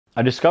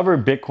I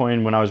discovered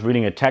Bitcoin when I was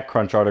reading a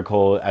TechCrunch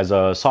article as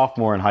a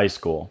sophomore in high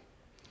school.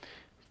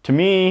 To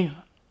me,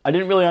 I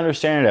didn't really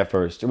understand it at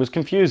first. It was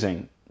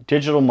confusing.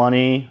 Digital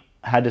money,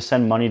 I had to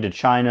send money to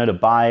China to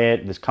buy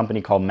it. This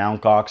company called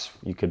Mt. Gox,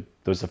 it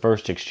was the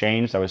first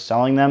exchange that was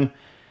selling them.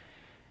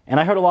 And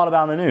I heard a lot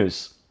about it in the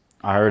news.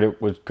 I heard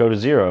it would go to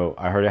zero.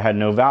 I heard it had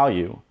no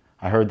value.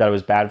 I heard that it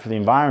was bad for the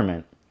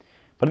environment.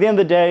 But at the end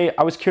of the day,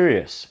 I was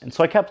curious. And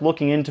so I kept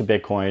looking into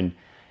Bitcoin.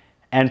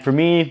 And for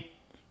me,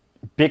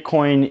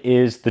 Bitcoin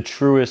is the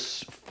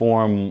truest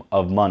form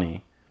of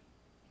money.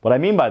 What I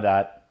mean by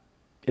that,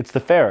 it's the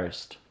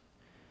fairest.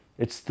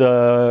 It's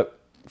a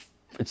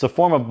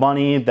form of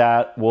money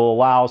that will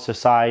allow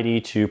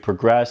society to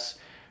progress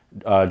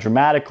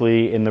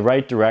dramatically in the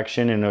right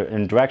direction, in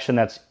a direction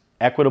that's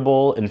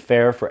equitable and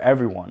fair for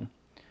everyone.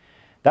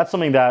 That's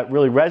something that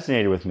really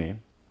resonated with me.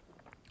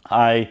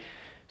 I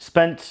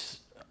spent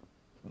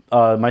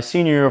my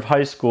senior year of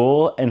high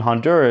school in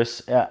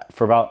Honduras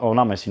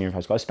not my senior year of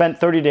high school. I spent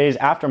 30 days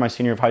after my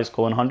senior year of high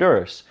school in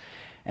Honduras.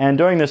 And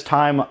during this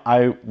time,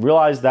 I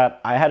realized that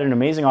I had an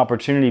amazing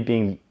opportunity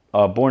being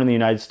born in the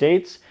United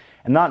States,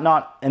 and that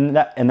not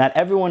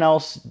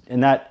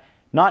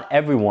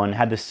everyone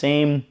had the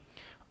same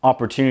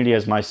opportunity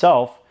as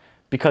myself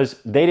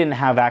because they didn't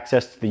have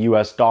access to the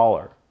US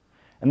dollar.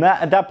 And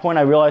at that point,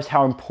 I realized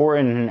how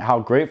important and how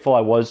grateful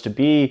I was to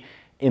be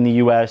in the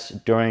US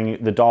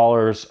during the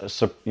dollar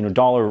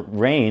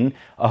reign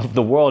of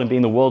the world and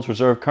being the world's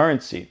reserve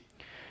currency.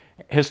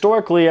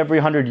 Historically, every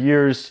 100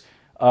 years,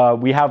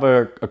 we have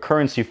a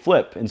currency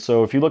flip. And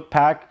so if you look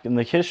back in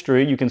the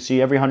history, you can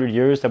see every 100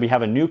 years that we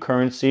have a new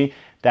currency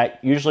that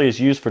usually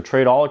is used for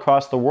trade all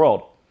across the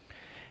world.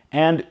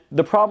 And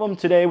the problem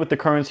today with the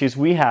currencies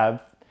we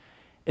have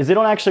is they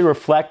don't actually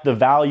reflect the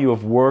value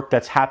of work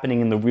that's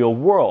happening in the real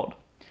world.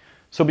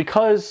 So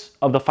because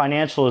of the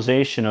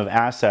financialization of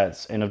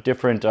assets and of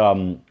different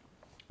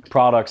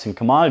products and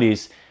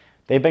commodities,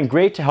 they've been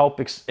great to help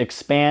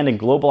expand and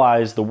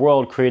globalize the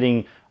world,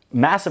 creating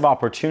massive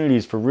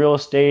opportunities for real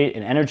estate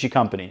and energy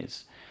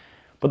companies.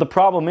 But the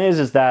problem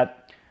is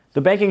that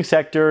the banking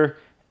sector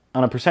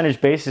on a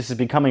percentage basis is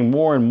becoming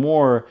more and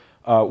more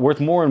worth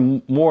more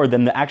and more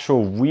than the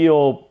actual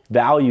real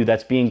value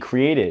that's being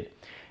created.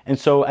 And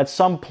so at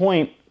some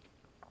point,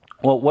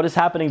 what is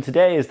happening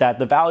today is that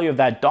the value of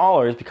that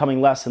dollar is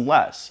becoming less and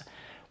less.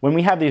 When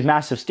we have these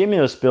massive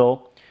stimulus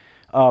bill,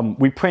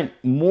 we print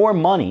more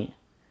money.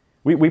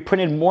 We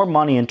printed more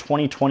money in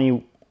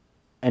 2020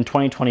 and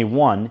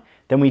 2021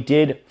 than we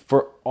did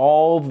for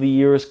all the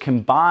years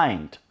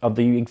combined of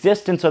the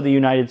existence of the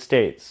United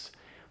States.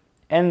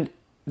 And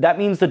that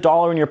means the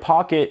dollar in your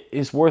pocket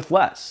is worth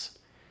less.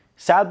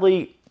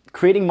 Sadly,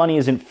 creating money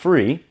isn't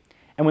free.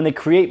 And when they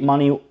create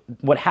money,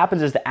 what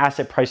happens is the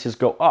asset prices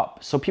go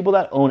up. So people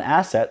that own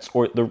assets,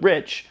 or the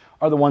rich,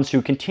 are the ones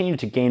who continue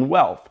to gain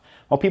wealth,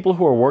 while people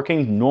who are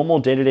working normal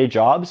day-to-day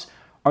jobs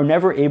are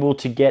never able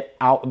to get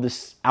out of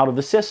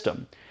the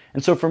system.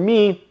 And so for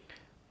me,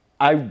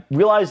 I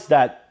realized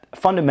that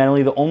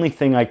fundamentally the only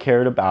thing I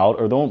cared about,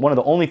 or one of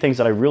the only things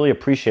that I really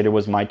appreciated,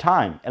 was my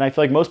time. And I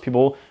feel like most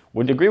people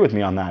wouldn't agree with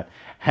me on that.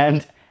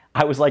 And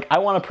I was like, I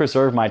want to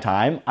preserve my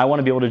time. I want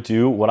to be able to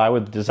do what I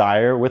would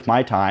desire with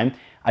my time.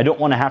 I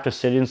don't want to have to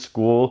sit in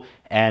school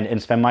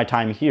and spend my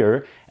time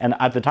here. And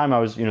at the time I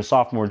was,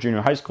 sophomore, junior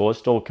high school. I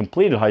still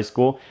completed high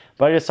school,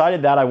 but I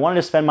decided that I wanted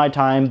to spend my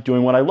time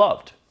doing what I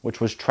loved,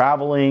 which was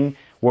traveling,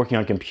 working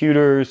on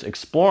computers,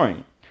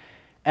 exploring.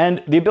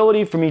 And the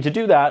ability for me to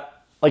do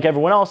that, like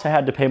everyone else, I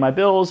had to pay my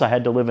bills, I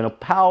had to live in a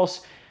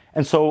house,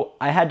 and so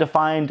I had to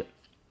find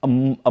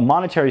a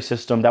monetary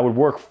system that would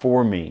work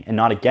for me and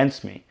not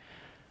against me.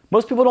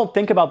 Most people don't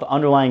think about the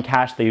underlying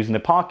cash they use in their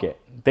pocket.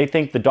 They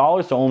think the dollar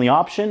is the only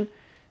option,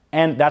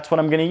 and that's what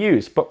I'm going to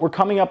use. But we're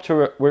coming up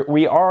to where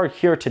we are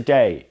here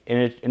today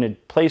in a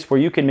place where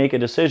you can make a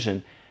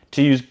decision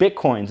to use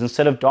Bitcoins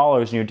instead of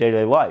dollars in your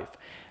day-to-day life.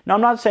 Now,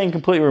 I'm not saying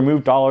completely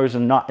remove dollars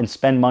and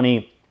spend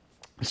money,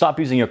 stop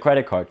using your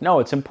credit card. No,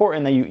 it's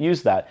important that you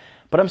use that.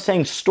 But I'm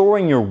saying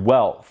storing your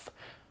wealth.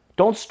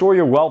 Don't store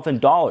your wealth in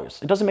dollars.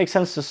 It doesn't make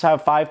sense to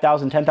have $5,000,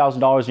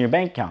 $10,000 in your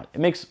bank account. It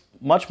makes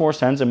much more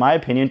sense, in my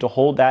opinion, to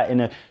hold that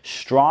in a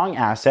strong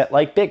asset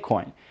like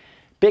Bitcoin.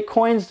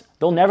 Bitcoins,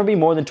 there'll never be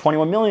more than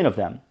 21 million of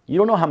them. You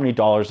don't know how many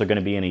dollars they're going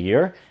to be in a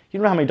year. You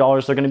don't know how many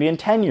dollars they're going to be in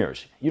 10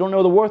 years. You don't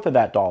know the worth of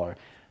that dollar.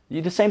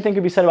 The same thing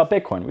could be said about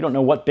Bitcoin. We don't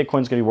know what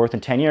Bitcoin's going to be worth in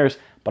 10 years,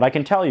 but I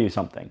can tell you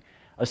something.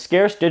 A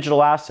scarce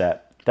digital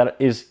asset that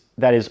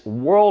is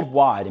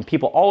worldwide and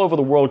people all over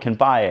the world can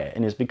buy it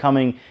and is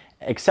becoming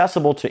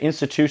accessible to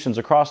institutions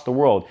across the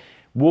world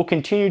will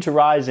continue to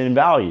rise in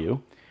value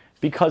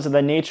because of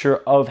the nature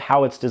of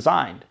how it's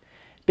designed.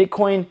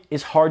 Bitcoin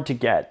is hard to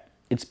get.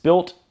 It's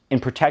built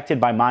and protected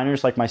by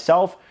miners like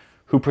myself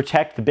who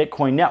protect the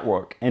Bitcoin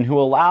network and who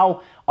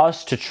allow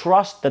us to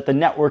trust that the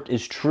network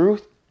is true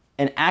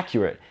and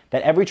accurate,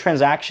 that every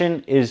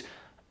transaction is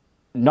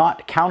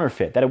not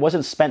counterfeit, that it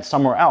wasn't spent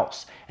somewhere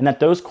else, and that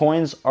those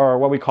coins are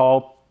what we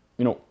call,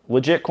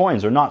 legit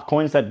coins, or not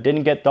coins that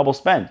didn't get double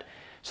spent.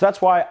 So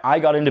that's why I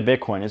got into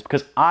Bitcoin, is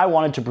because I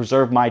wanted to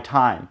preserve my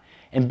time.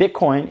 And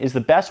Bitcoin is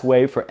the best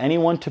way for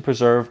anyone to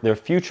preserve their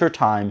future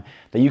time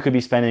that you could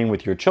be spending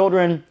with your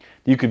children,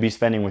 that you could be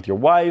spending with your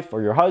wife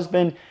or your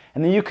husband,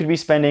 and then you could be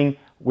spending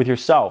with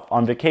yourself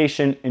on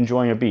vacation,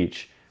 enjoying a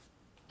beach.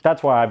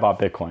 That's why I bought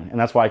Bitcoin. And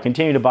that's why I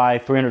continue to buy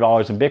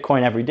 $300 in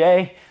Bitcoin every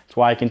day. That's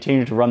why I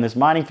continue to run this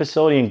mining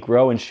facility and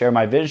grow and share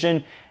my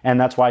vision. And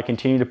that's why I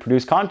continue to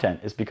produce content,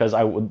 is because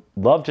I would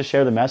love to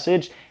share the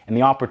message and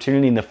the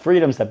opportunity and the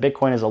freedoms that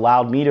Bitcoin has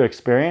allowed me to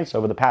experience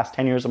over the past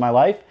 10 years of my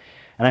life.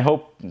 And I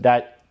hope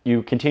that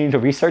you continue to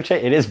research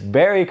it. It is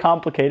very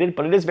complicated,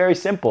 but it is very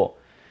simple.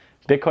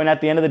 Bitcoin,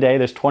 at the end of the day,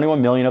 there's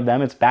 21 million of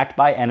them. It's backed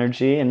by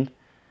energy and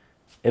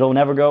it'll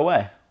never go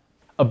away.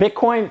 A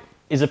Bitcoin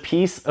is a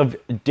piece of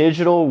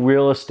digital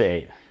real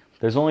estate.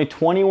 There's only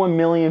 21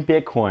 million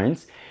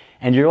Bitcoins,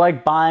 and you're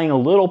like buying a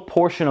little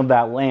portion of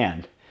that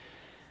land.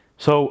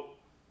 So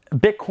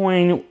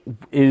Bitcoin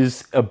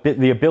is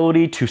the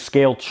ability to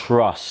scale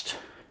trust.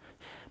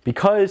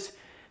 Because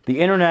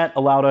the internet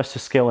allowed us to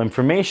scale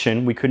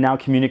information, we could now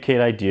communicate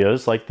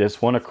ideas like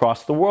this one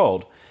across the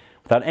world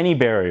without any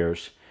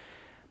barriers.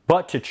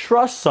 But to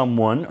trust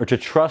someone, or to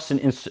trust an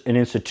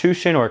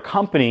institution or a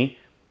company,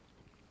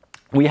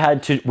 we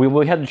had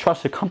to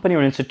trust a company or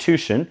an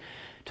institution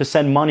to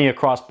send money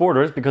across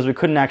borders, because we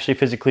couldn't actually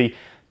physically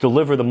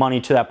deliver the money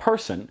to that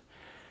person.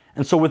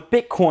 And so with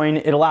Bitcoin,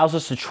 it allows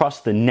us to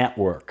trust the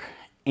network.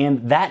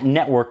 And that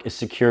network is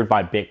secured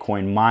by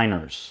Bitcoin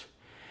miners.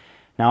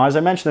 Now, as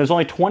I mentioned, there's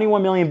only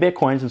 21 million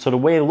Bitcoins, and so the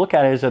way to look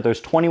at it is that there's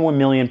 21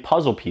 million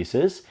puzzle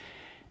pieces,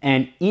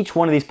 and each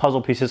one of these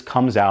puzzle pieces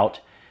comes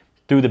out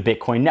through the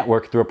Bitcoin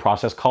network through a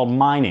process called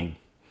mining.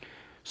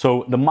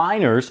 So the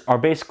miners are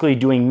basically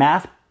doing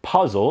math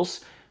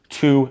puzzles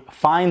to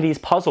find these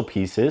puzzle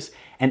pieces,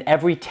 and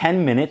every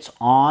 10 minutes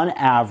on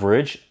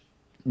average,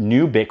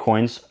 new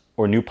Bitcoins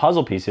or new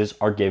puzzle pieces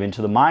are given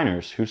to the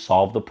miners who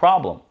solve the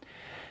problem.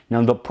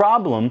 Now the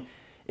problem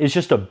is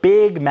just a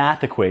big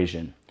math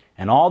equation,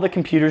 and all the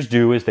computers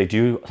do is they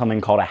do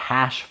something called a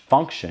hash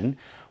function,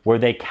 where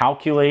they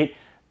calculate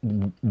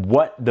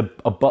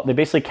they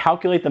basically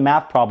calculate the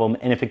math problem,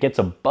 and if it gets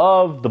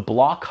above the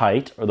block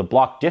height or the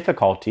block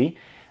difficulty,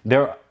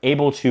 they're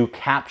able to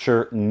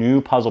capture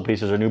new puzzle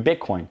pieces or new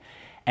Bitcoin.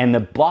 And the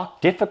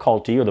block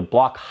difficulty or the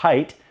block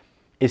height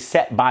is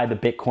set by the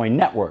Bitcoin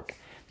network.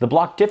 The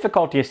block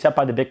difficulty is set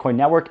by the Bitcoin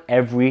network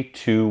every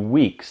 2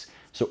 weeks.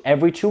 So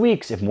every 2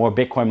 weeks, if more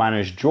Bitcoin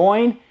miners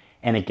join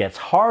and it gets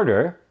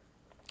harder,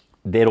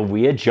 it'll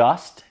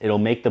readjust, it'll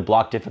make the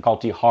block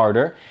difficulty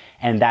harder,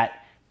 and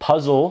that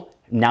puzzle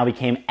now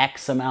became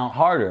X amount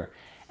harder.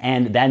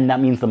 And then that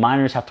means the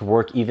miners have to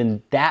work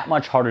even that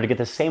much harder to get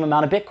the same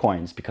amount of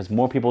Bitcoins, because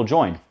more people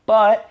join.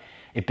 But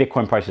if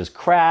Bitcoin prices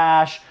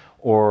crash,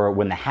 or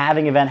when the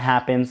halving event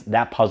happens,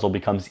 that puzzle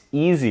becomes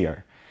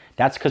easier.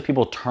 That's because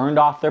people turned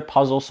off their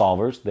puzzle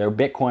solvers, their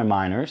Bitcoin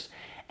miners,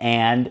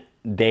 and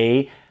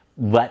they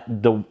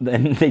turned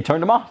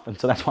them off. And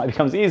so that's why it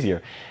becomes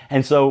easier.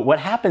 And so what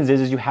happens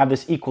is you have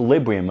this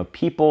equilibrium of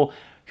people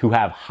who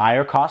have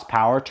higher cost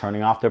power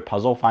turning off their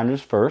puzzle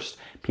finders first,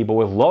 people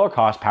with lower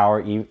cost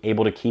power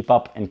able to keep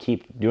up and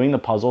keep doing the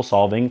puzzle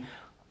solving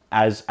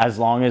as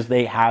long as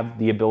they have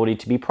the ability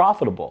to be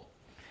profitable.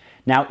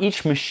 Now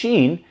each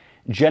machine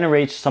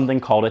generates something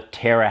called a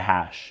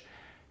terahash.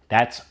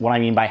 That's what I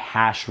mean by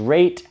hash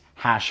rate,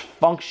 hash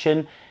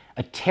function.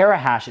 A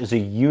terahash is a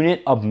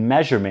unit of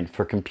measurement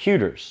for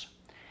computers.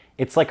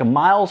 It's like a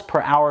miles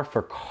per hour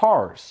for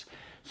cars.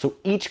 So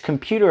each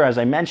computer, as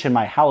I mentioned,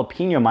 my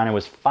jalapeno miner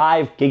was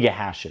 5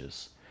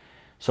 gigahashes.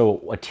 So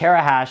a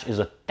terahash is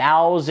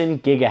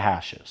 1,000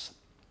 gigahashes.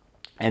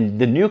 And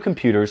the new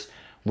computers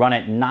run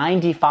at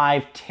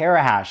 95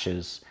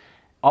 terahashes,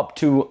 up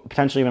to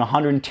potentially even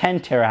 110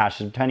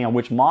 terahashes, depending on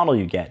which model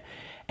you get.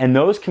 And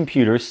those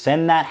computers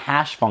send that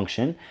hash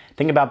function,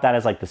 think about that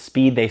as like the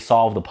speed they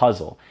solve the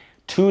puzzle,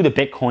 to the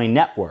Bitcoin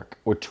network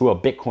or to a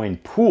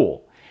Bitcoin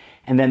pool.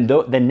 And then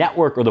the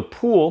network or the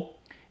pool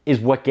is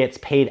what gets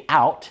paid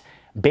out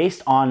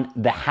based on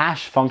the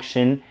hash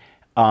function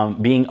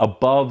being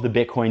above the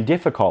Bitcoin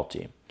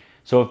difficulty.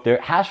 So if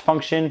their hash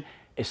function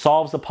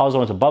solves the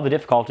puzzle and it's above the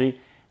difficulty,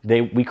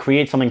 we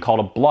create something called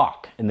a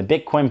block. And the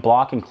Bitcoin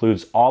block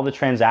includes all the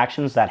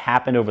transactions that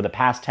happened over the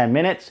past 10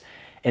 minutes,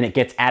 and it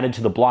gets added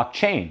to the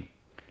blockchain.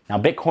 Now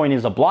Bitcoin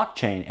is a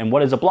blockchain, and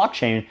what is a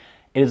blockchain?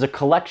 It is a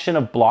collection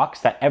of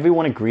blocks that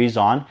everyone agrees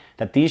on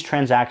that these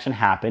transactions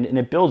happened, and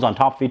it builds on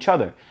top of each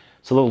other.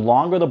 So the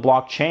longer the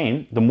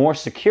blockchain, the more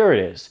secure it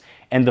is.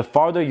 And the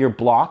farther your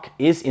block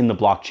is in the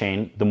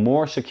blockchain, the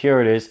more secure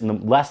it is and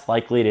the less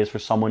likely it is for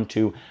someone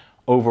to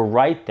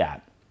overwrite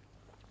that.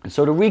 And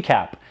so to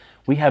recap,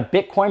 we have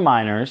Bitcoin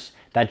miners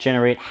that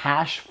generate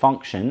hash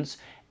functions,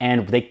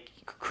 and they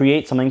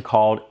create something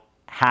called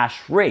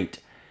hash rate.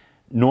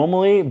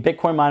 Normally,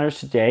 Bitcoin miners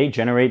today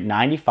generate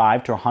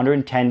 95 to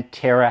 110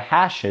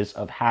 terahashes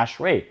of hash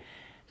rate.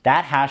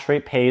 That hash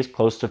rate pays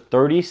close to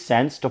 30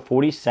 cents to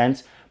 40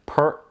 cents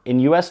in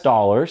US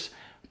dollars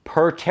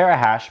per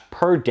terahash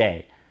per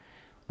day,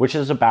 which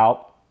is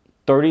about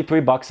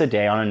 $33 a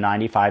day on a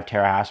 95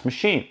 terahash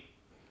machine.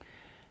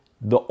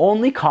 The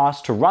only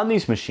cost to run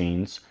these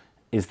machines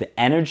is the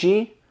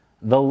energy,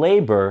 the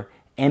labor,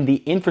 and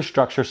the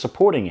infrastructure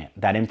supporting it.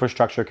 That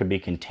infrastructure could be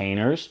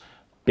containers,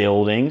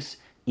 buildings,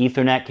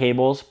 Ethernet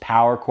cables,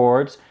 power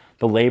cords.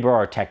 The labor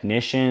are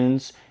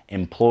technicians,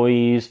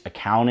 employees,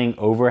 accounting,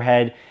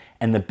 overhead,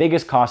 and the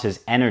biggest cost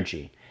is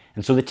energy.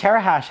 And so the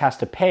terahash has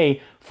to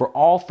pay for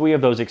all three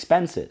of those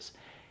expenses.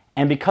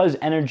 And because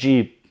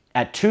energy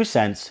at 2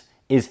 cents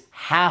is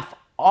half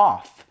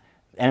off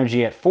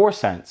energy at 4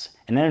 cents,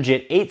 and energy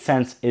at 8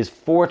 cents is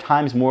 4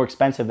 times more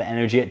expensive than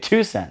energy at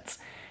 2 cents.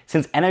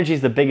 Since energy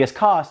is the biggest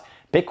cost,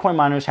 Bitcoin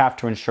miners have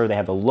to ensure they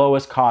have the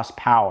lowest cost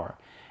power.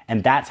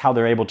 And that's how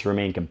they're able to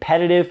remain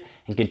competitive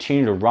and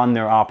continue to run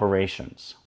their operations.